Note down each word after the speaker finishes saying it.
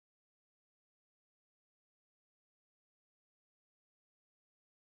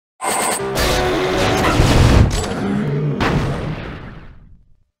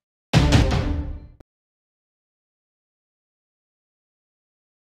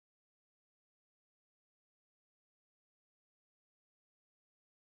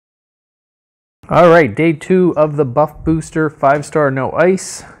All right, day 2 of the buff booster, 5-star no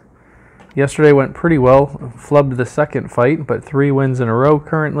ice. Yesterday went pretty well. Flubbed the second fight, but 3 wins in a row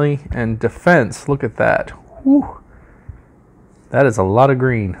currently. And defense, look at that. Whew. That is a lot of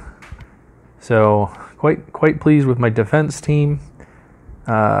green. So quite pleased with my defense team.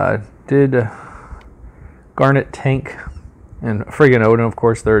 Did Garnet tank and friggin' Odin, of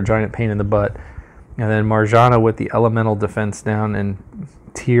course, they're a giant pain in the butt. And then Marjana with the elemental defense down, and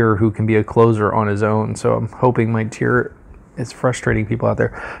Tyr, who can be a closer on his own. So I'm hoping my Tyr is frustrating people out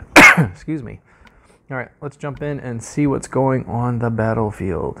there. Excuse me. All right, let's jump in and see what's going on the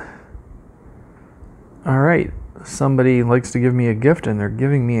battlefield. All right, somebody likes to give me a gift, and they're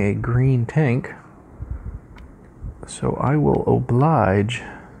giving me a green tank. So I will oblige.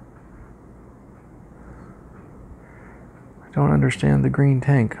 I don't understand the green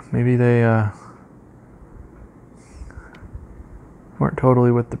tank. Maybe they weren't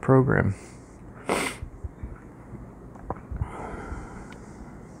totally with the program.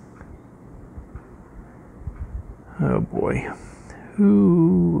 Oh boy.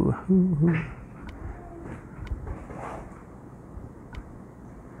 Ooh.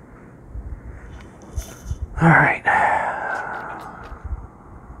 All right.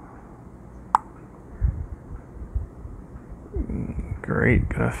 Great.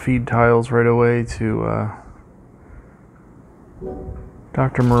 Gonna feed tiles right away to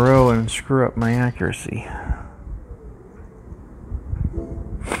Dr. Moreau and screw up my accuracy.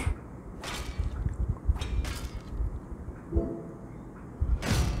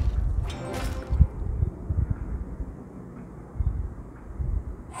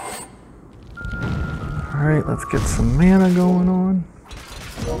 Alright, let's get some mana going on.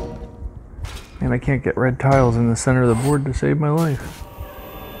 And I can't get red tiles in the center of the board to save my life.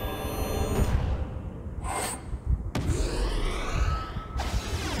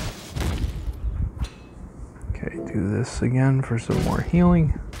 Okay, do this again for some more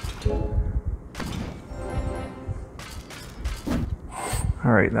healing.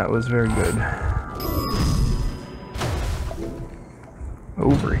 Alright, that was very good.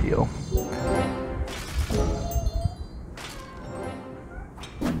 Overheal.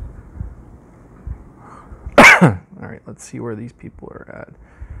 Alright, let's see where these people are at.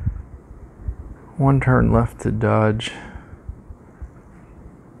 1 turn left to dodge.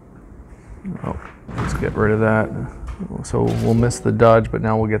 Oh, let's get rid of that. So we'll miss the dodge, but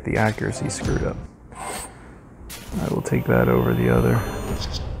now we'll get the accuracy screwed up. I will take that over the other.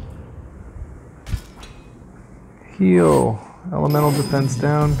 Heal. Elemental defense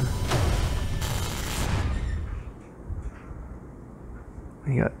down.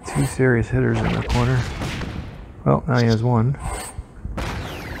 He got 2 serious hitters in the corner. Well, now he has 1. And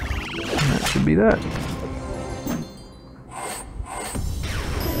that should be that.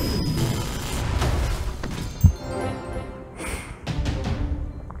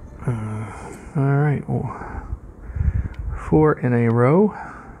 Alright, well, 4 in a row.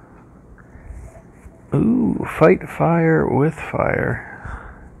 Ooh, fight fire with fire.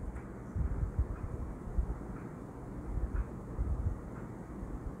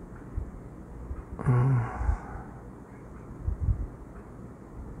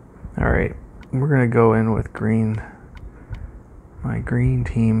 Alright, we're going to go in with green. My green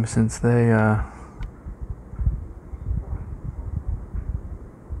team, since they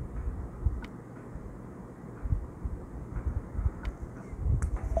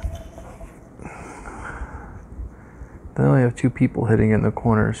they only have 2 people hitting in the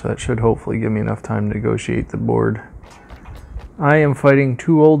corner, so that should hopefully give me enough time to negotiate the board. I am fighting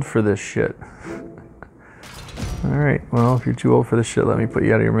too old for this shit. Alright, well, if you're too old for this shit, let me put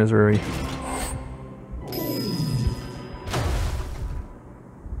you out of your misery.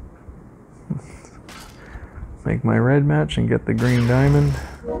 Make my red match and get the green diamond.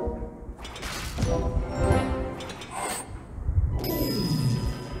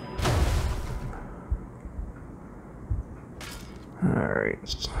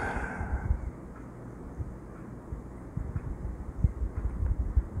 Alright.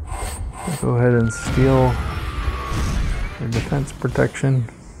 Go ahead and steal their defense protection.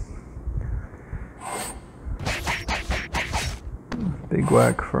 Big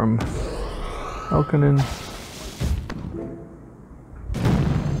whack from Elkanen.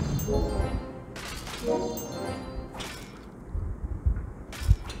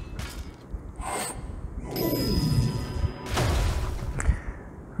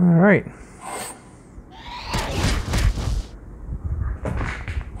 All right.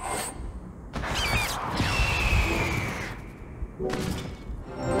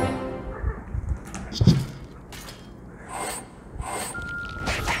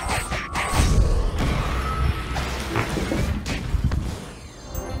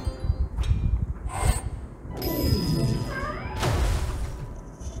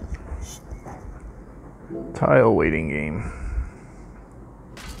 Tile waiting game.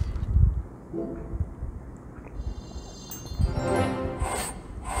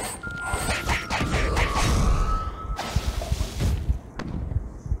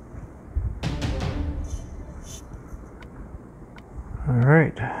 All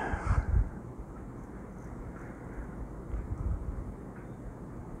right.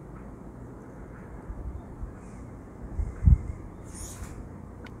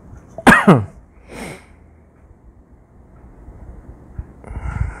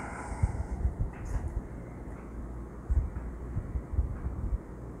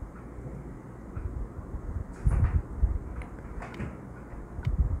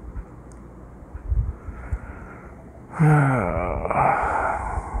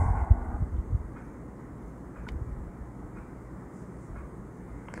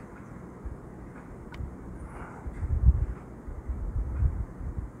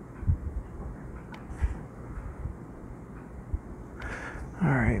 All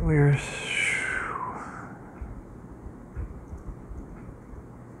right, we're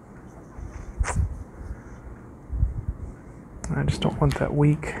I just don't want that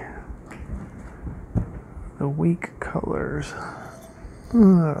weak, the weak colors.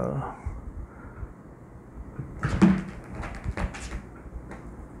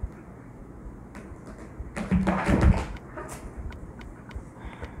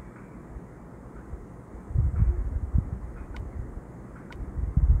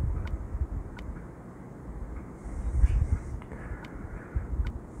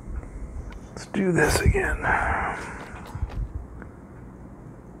 Let's do this again.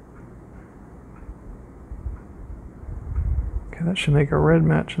 Okay, that should make a red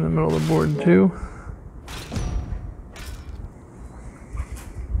match in the middle of the board too.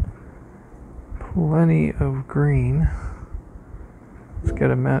 Plenty of green. Let's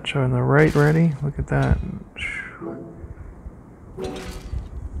get a match on the right ready. Look at that.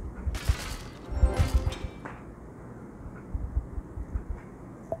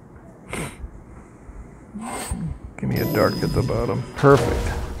 Give me a dark at the bottom.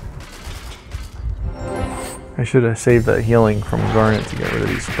 Perfect. I should have saved that healing from Garnet to get rid of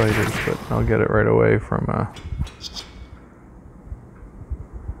these spiders, but I'll get it right away from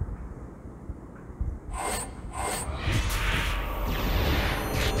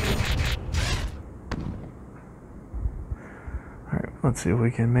Alright, let's see if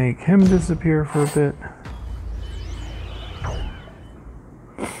we can make him disappear for a bit.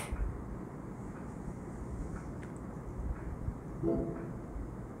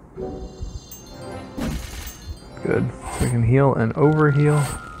 Good. So we can heal and overheal.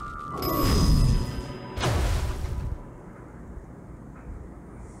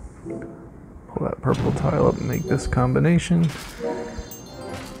 Pull that purple tile up and make this combination.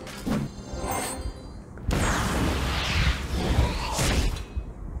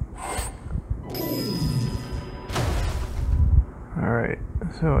 Alright,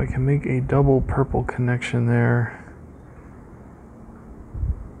 so I can make a double purple connection there.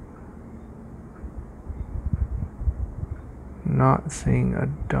 Not seeing a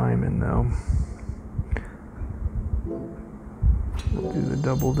diamond though. We'll do the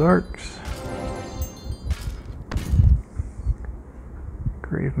double darks.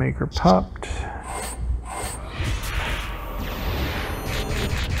 Gravemaker popped.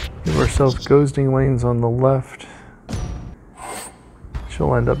 Give ourselves ghosting lanes on the left.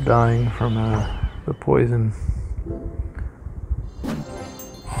 She'll end up dying from the poison.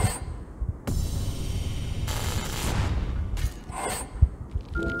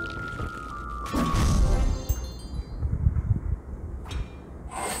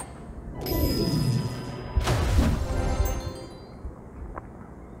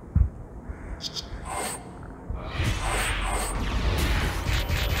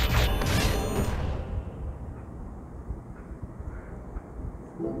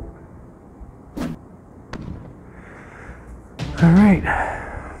 All right.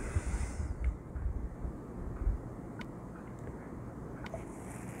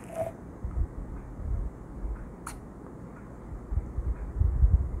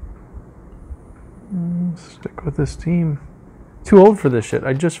 Stick with this team. Too old for this shit.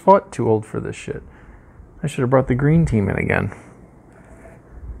 I just fought too old for this shit. I should have brought the green team in again.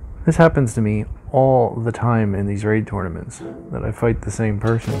 This happens to me all the time in these raid tournaments, that I fight the same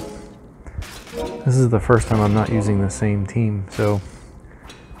person. This is the first time I'm not using the same team, so...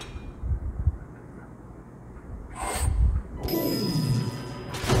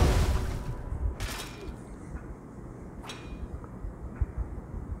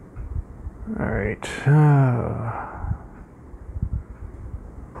 Alright.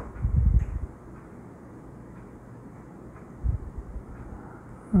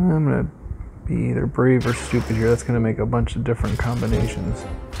 I'm gonna be either brave or stupid here. That's gonna make a bunch of different combinations.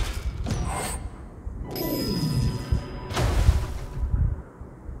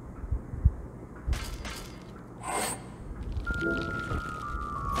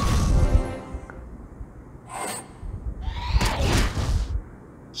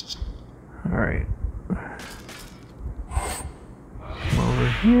 All right. Over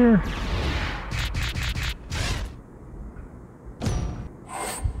here.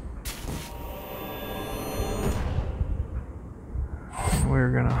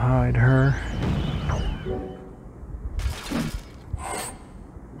 We're gonna hide her.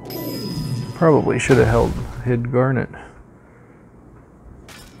 Probably should have hid Garnet.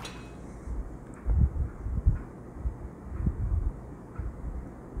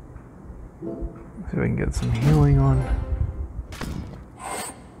 See if I can get some healing on.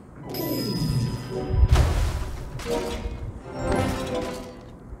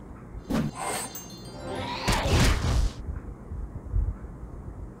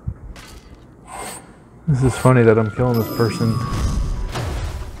 This is funny that I'm killing this person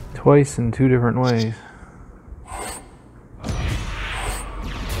twice in two different ways.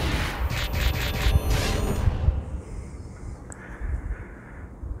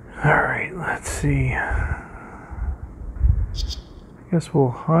 Alright, let's see. I guess we'll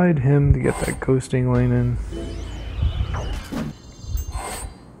hide him to get that coasting lane in.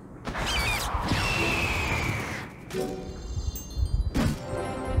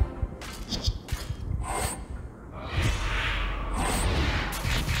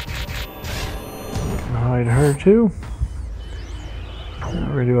 Hide her too. We're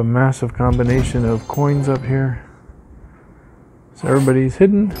going to do a massive combination of coins up here. So everybody's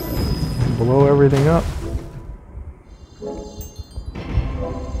hidden, blow everything up.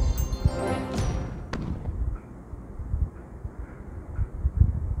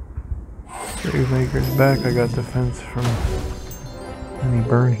 Gravemaker's back. I got defense from any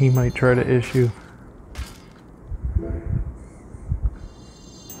burn he might try to issue.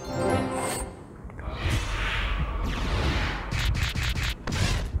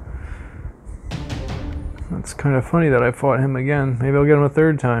 It's kind of funny that I fought him again. Maybe I'll get him a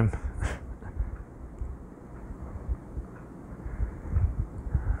third time.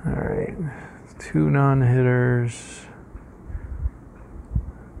 Alright, 2 non-hitters.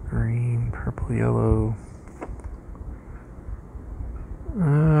 Green, purple, yellow.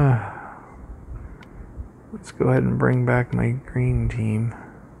 Let's go ahead and bring back my green team.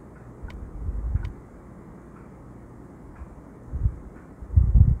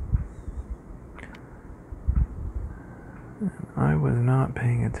 I was not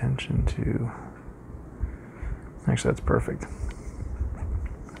paying attention to... Actually, that's perfect.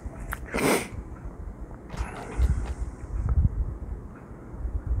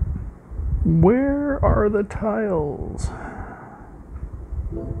 Where are the tiles?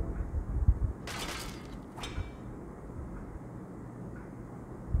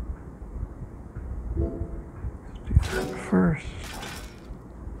 Let's do that first.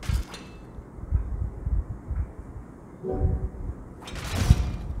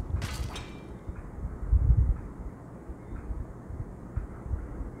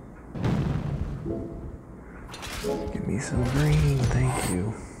 Give me some green, thank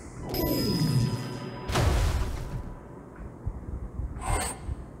you.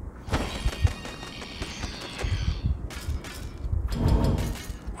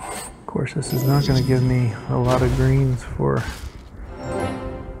 Of course, this is not going to give me a lot of greens for...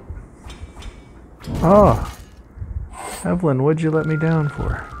 Oh! Evelyn, what'd you let me down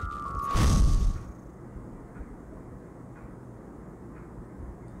for?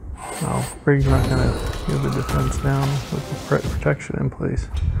 Well, Brig's not going to give the defense down with the protection in place.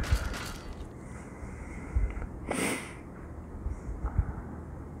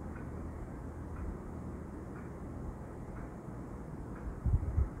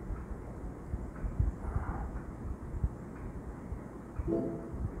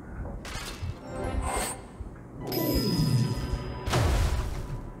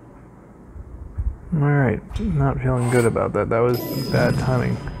 Alright, not feeling good about that. That was bad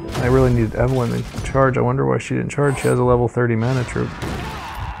timing. I really needed Evelyn to charge. I wonder why she didn't charge. She has a level 30 mana troop.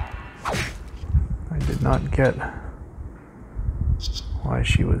 I did not get why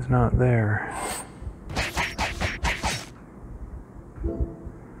she was not there.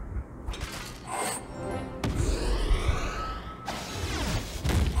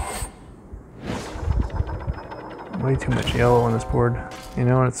 Way too much yellow on this board. You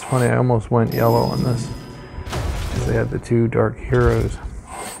know, it's funny, I almost went yellow on this because they had the 2 dark heroes.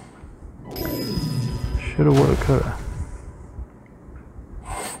 Shoulda, woulda, coulda.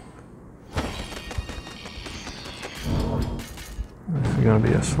 is going to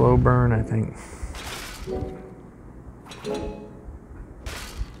be a slow burn, I think.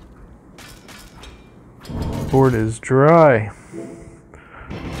 Board is dry.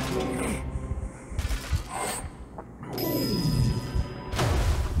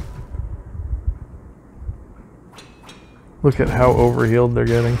 Look at how overhealed they're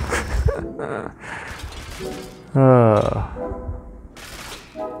getting.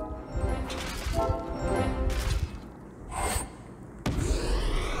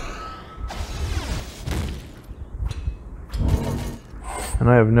 And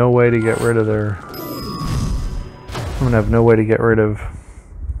I have no way to get rid of their... I'm gonna have no way to get rid of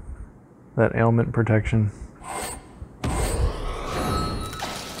that ailment protection.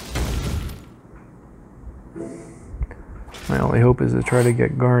 My only hope is to try to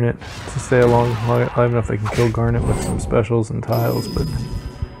get Garnet to stay along long enough they can kill Garnet with some specials and tiles, but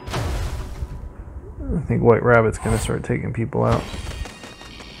I think White Rabbit's going to start taking people out.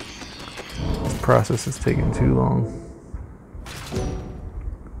 This process is taking too long.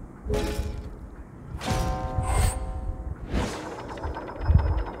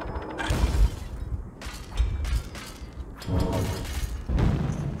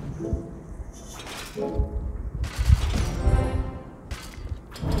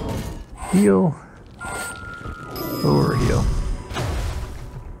 Heal, overheal.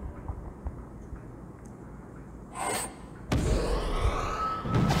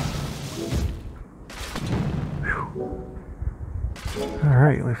 All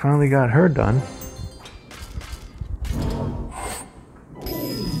right, we finally got her done.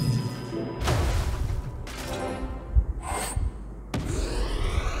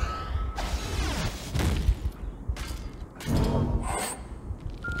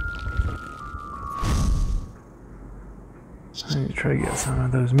 I need to try to get some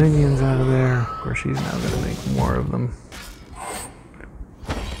of those minions out of there. Of course, she's now going to make more of them.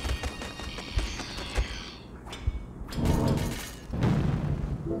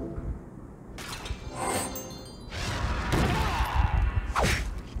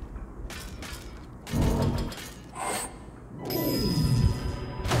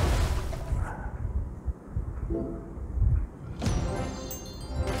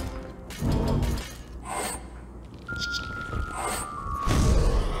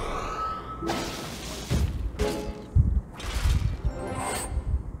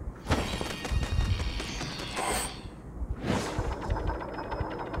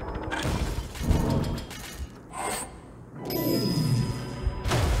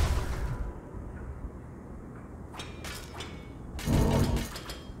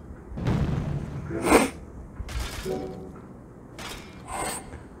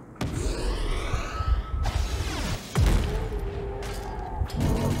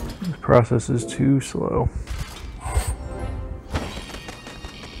 This process is too slow.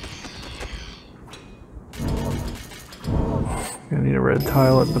 Gonna need a red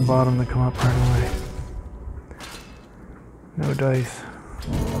tile at the bottom to come up right away. No dice.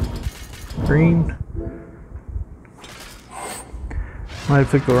 Green. Might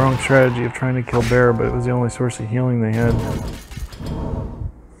have took the wrong strategy of trying to kill Bear, but it was the only source of healing they had.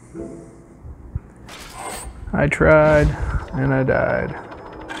 I tried, and I died.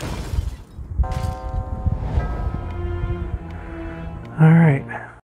 All right.